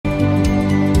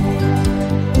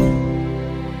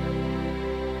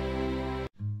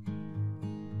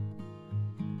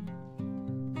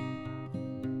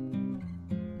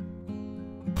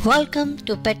Welcome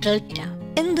to Petrel.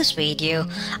 In this video,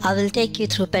 I will take you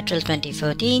through Petrel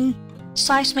 2014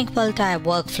 Seismic Multi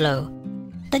Workflow.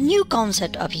 The new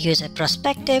concept of user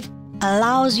perspective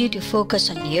allows you to focus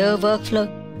on your workflow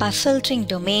by filtering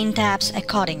domain tabs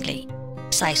accordingly.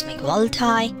 Seismic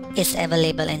Multi is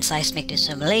available in Seismic to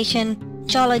Simulation,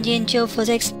 Geology and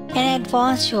Geophysics, and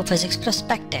Advanced Geophysics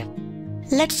Perspective.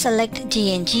 Let's select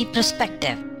G&G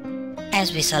Perspective.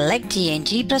 As we select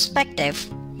G&G Perspective,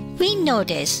 we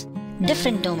notice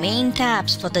different domain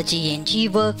tabs for the G&G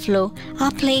workflow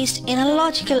are placed in a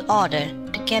logical order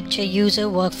to capture user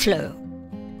workflow.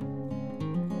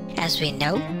 As we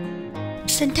know,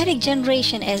 synthetic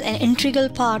generation is an integral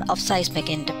part of seismic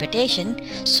interpretation,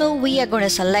 so we are going to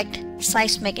select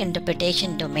Seismic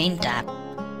Interpretation Domain tab.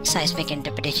 Seismic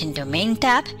Interpretation Domain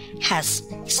tab has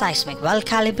seismic well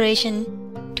calibration,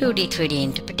 2D 3D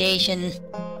interpretation,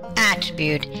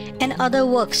 attribute, and other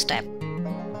work steps.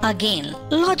 Again,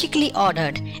 logically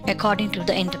ordered according to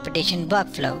the interpretation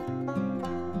workflow.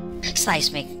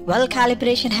 Seismic well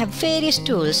calibration have various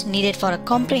tools needed for a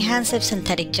comprehensive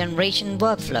synthetic generation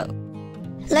workflow.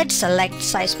 Let's select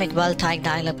Seismic Well Type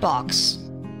dialog box.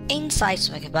 In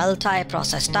Seismic Well Type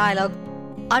process dialog,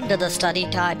 under the study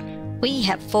type, we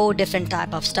have 4 different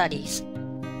types of studies.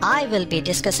 I will be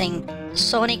discussing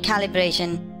sonic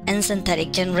calibration and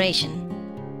synthetic generation.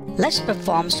 Let's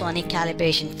perform sonic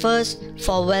calibration first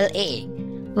for well A,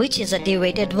 which is a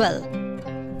deviated well,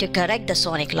 to correct the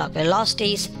sonic log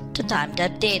velocities to time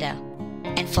depth data,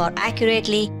 and for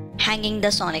accurately hanging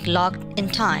the sonic log in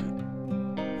time.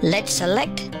 Let's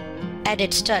select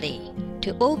Edit Study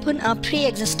to open a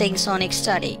pre-existing sonic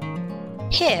study.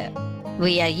 Here,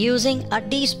 we are using a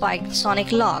despiked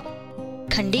sonic log,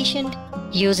 conditioned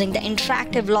using the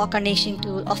interactive log conditioning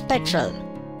tool of Petrel.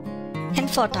 And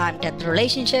for time depth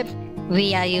relationship,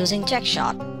 we are using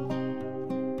checkshot.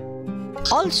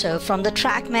 Also from the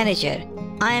track manager,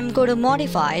 I am going to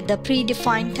modify the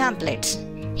predefined templates.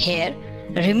 Here,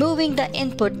 removing the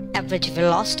input average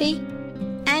velocity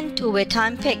and two-way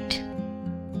time picked.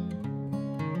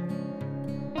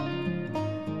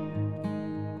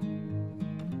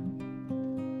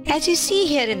 As you see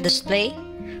here in display,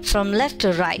 from left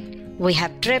to right, we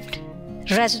have drift,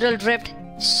 residual drift,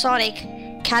 sonic,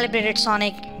 calibrated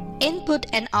sonic, input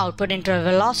and output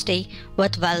interval velocity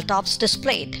with well tops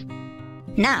displayed.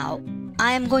 Now,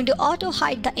 I am going to auto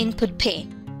hide the input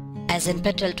pane. As in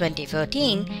Petrel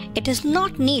 2014, it is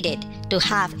not needed to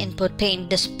have input pane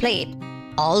displayed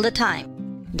all the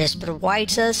time. This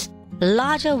provides us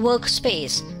larger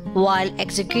workspace while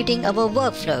executing our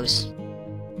workflows.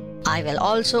 I will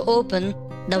also open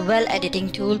the well editing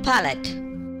tool palette.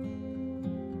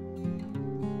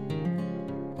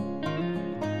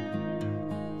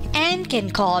 And can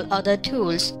call other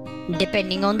tools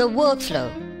depending on the workflow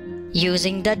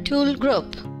using the tool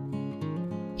group.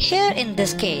 Here in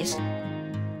this case,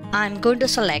 I am going to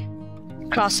select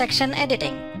cross-section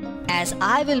editing as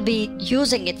I will be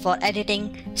using it for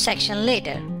editing section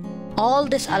later. All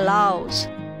this allows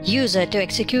user to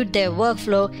execute their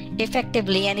workflow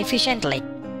effectively and efficiently.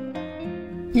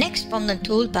 Next, from the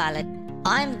tool palette,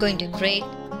 I am going to create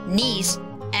knees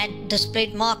and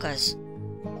displayed markers.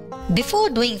 Before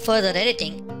doing further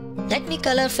editing, let me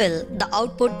color fill the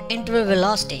output interval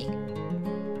velocity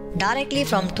directly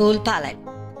from tool palette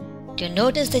to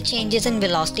notice the changes in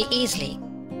velocity easily.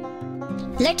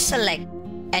 Let's select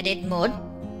edit mode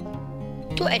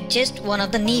to adjust one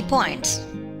of the knee points.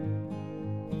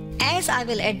 As I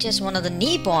will adjust one of the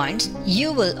knee points,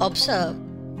 you will observe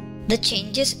the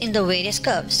changes in the various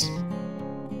curves.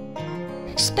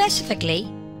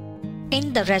 Specifically,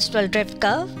 in the residual drift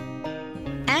curve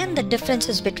and the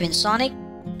differences between sonic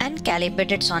and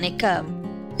calibrated sonic curve.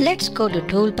 Let's go to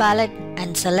tool palette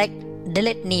and select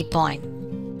delete knee point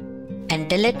and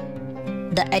delete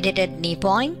the edited knee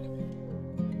point,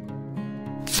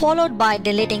 followed by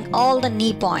deleting all the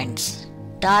knee points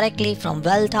directly from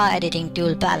well type editing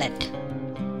tool palette.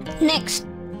 Next,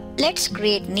 let's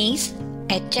create knees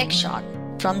at checkshot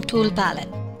from tool palette.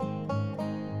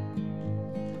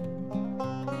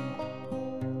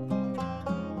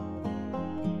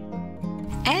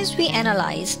 As we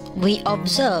analyze, we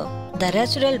observe the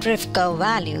residual drift curve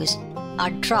values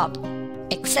are dropped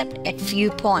except at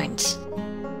few points.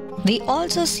 We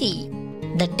also see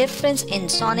the difference in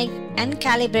sonic and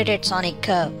calibrated sonic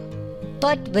curve,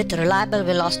 but with reliable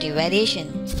velocity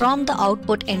variation from the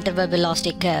output interval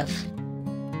velocity curve.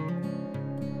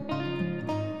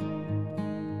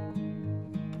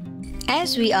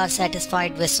 As we are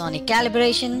satisfied with sonic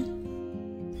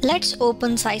calibration, let's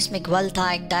open Seismic Well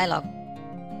Type dialog.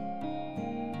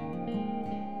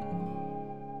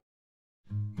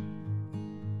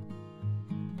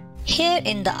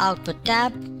 Here in the Output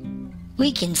tab,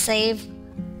 we can save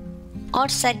or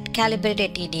set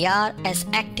Calibrated TDR as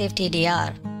Active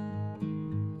TDR.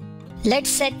 Let's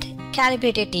set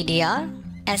Calibrated TDR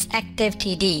as Active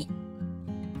TD,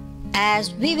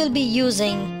 as we will be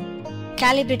using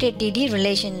Calibrated TD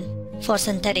relation for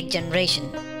synthetic generation.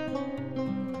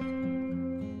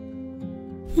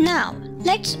 Now,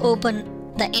 let's open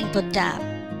the Input tab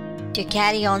to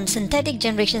carry on synthetic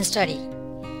generation study.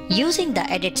 Using the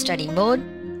Edit Study mode,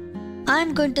 I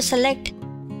am going to select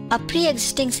a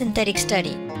pre-existing synthetic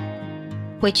study,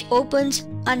 which opens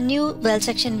a new well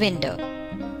section window.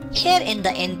 Here in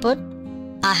the input,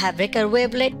 I have recurve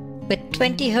wavelet with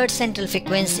 20 Hz central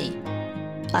frequency,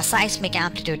 a seismic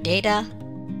amplitude data,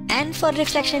 and for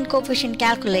reflection coefficient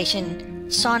calculation,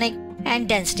 sonic and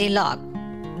density log.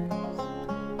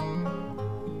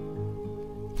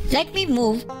 Let me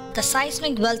move the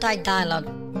seismic well type dialog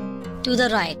to the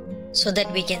right so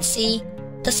that we can see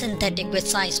the synthetic with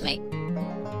seismic.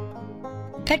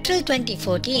 Petrel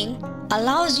 2014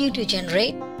 allows you to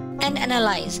generate and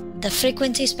analyze the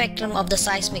frequency spectrum of the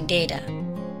seismic data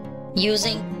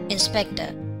using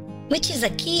Inspector, which is a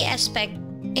key aspect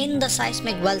in the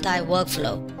seismic well type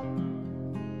workflow.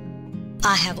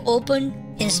 I have opened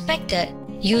Inspector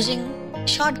using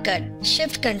shortcut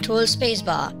Shift Control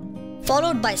Spacebar,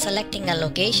 followed by selecting a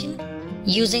location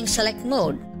using Select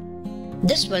mode.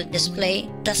 This will display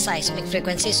the seismic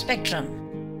frequency spectrum.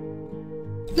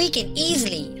 We can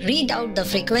easily read out the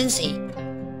frequency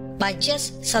by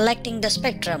just selecting the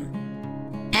spectrum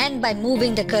and by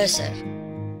moving the cursor.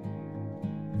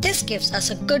 This gives us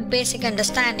a good basic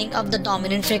understanding of the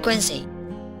dominant frequency.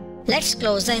 Let's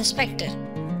close the inspector.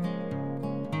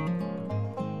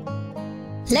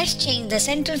 Let's change the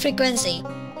central frequency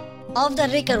of the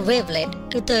recurve wavelet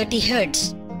to 30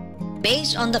 Hz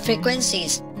based on the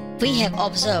frequencies we have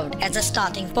observed as a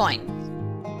starting point.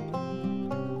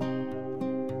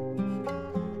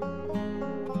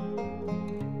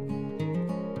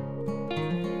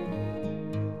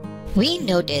 We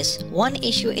notice one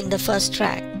issue in the first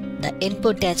track. The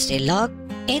input density log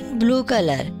in blue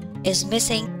color is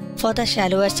missing for the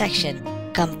shallower section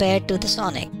compared to the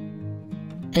sonic,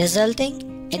 resulting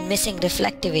in missing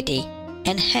reflectivity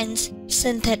and hence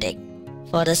synthetic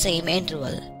for the same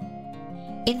interval.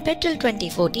 In Petrel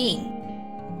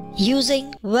 2014,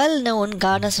 using well-known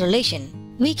Gardner's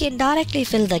relation, we can directly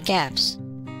fill the gaps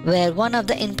where one of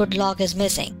the input log is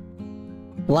missing.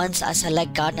 Once I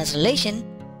select Gardner's relation,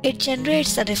 it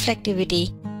generates the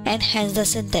reflectivity and hence the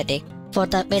synthetic for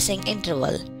the missing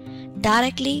interval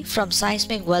directly from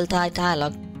seismic well type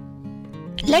dialog.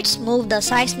 Let's move the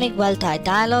seismic well type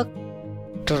dialog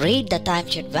to read the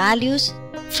timeshift values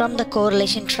from the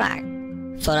correlation track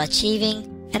for achieving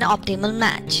an optimal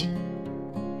match.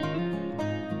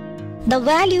 The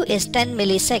value is 10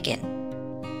 millisecond.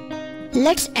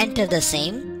 Let's enter the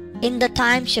same in the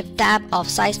timeshift tab of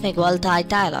seismic well type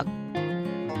dialog.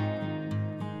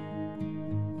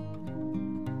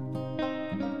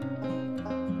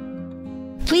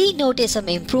 We notice some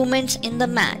improvements in the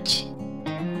match.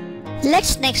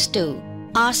 Let's next do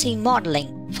RC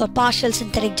modeling for partial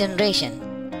synthetic generation.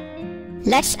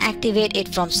 Let's activate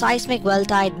it from Seismic Well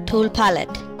Type tool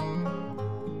palette.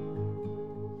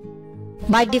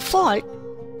 By default,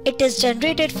 it is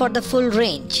generated for the full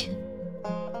range.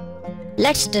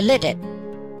 Let's delete it.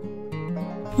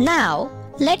 Now,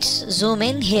 let's zoom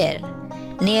in here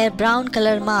near brown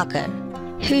color marker,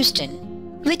 Houston,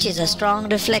 which is a strong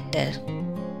reflector.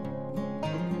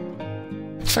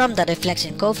 From the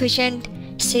reflection coefficient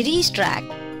series track,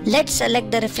 let's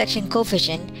select the reflection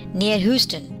coefficient near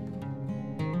Houston.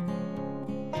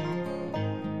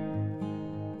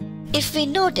 If we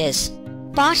notice,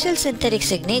 partial synthetic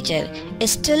signature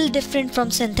is still different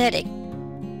from synthetic.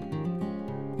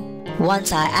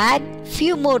 Once I add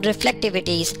few more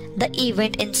reflectivities, the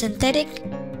event in synthetic,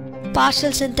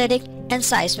 partial synthetic and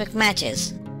seismic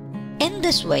matches. In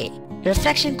this way,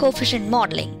 reflection coefficient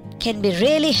modeling can be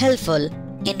really helpful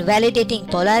in validating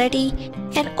polarity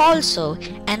and also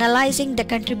analyzing the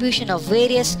contribution of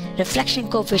various reflection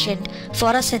coefficient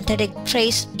for a synthetic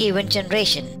trace event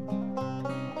generation.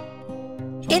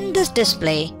 In this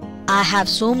display, I have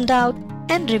zoomed out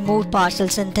and removed partial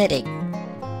synthetic.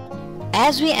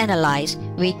 As we analyze,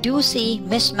 we do see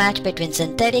mismatch between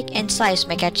synthetic and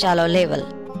seismic at shallow level,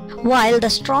 while the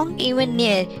strong event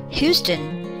near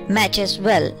Houston matches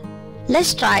well.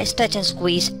 Let's try touch and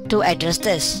squeeze to address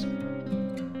this.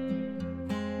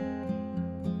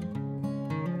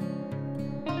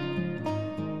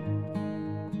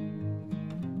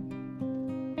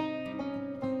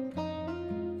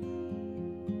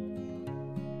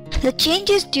 The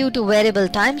changes due to variable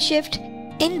time shift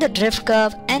in the drift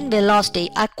curve and velocity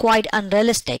are quite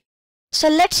unrealistic. So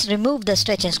let's remove the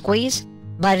stretch and squeeze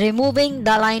by removing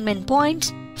the alignment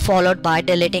points followed by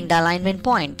deleting the alignment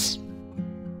points.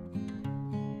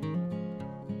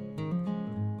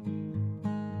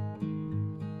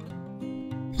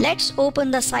 Let's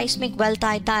open the seismic well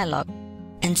type dialog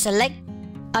and select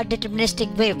a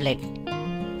deterministic wavelet,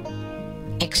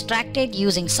 extracted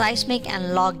using seismic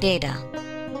and log data.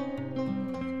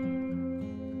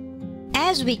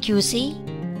 As we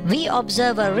QC, we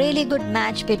observe a really good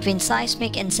match between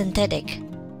seismic and synthetic.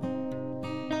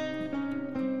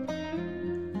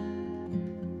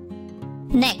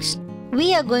 Next,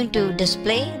 we are going to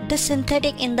display the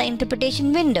synthetic in the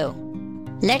interpretation window.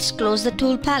 Let's close the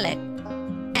tool palette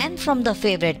and from the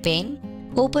favorite pane,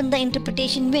 open the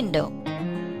interpretation window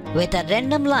with a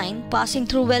random line passing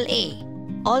through well A.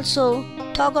 Also,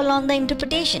 toggle on the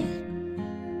interpretation.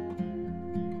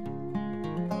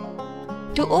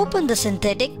 To open the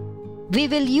synthetic, we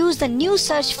will use the new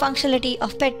search functionality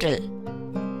of Petrel.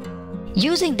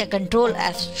 Using the Ctrl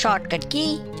F shortcut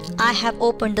key, I have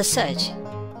opened the search.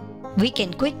 We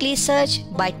can quickly search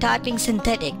by typing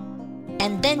synthetic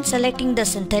and then selecting the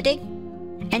synthetic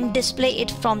and display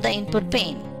it from the input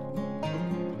pane.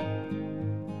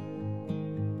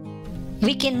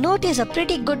 We can notice a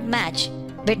pretty good match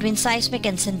between seismic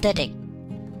and synthetic.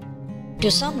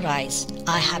 To summarize,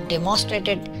 I have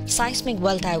demonstrated seismic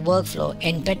well type workflow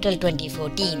in Petrel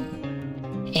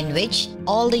 2014, in which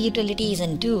all the utilities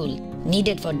and tools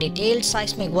needed for detailed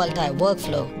seismic well type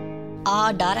workflow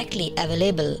are directly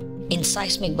available in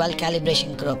Seismic Well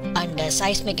Calibration Group under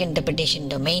Seismic Interpretation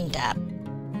Domain tab,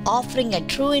 offering a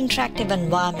true interactive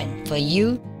environment for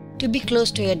you to be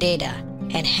close to your data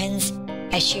and hence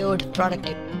assured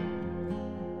productivity.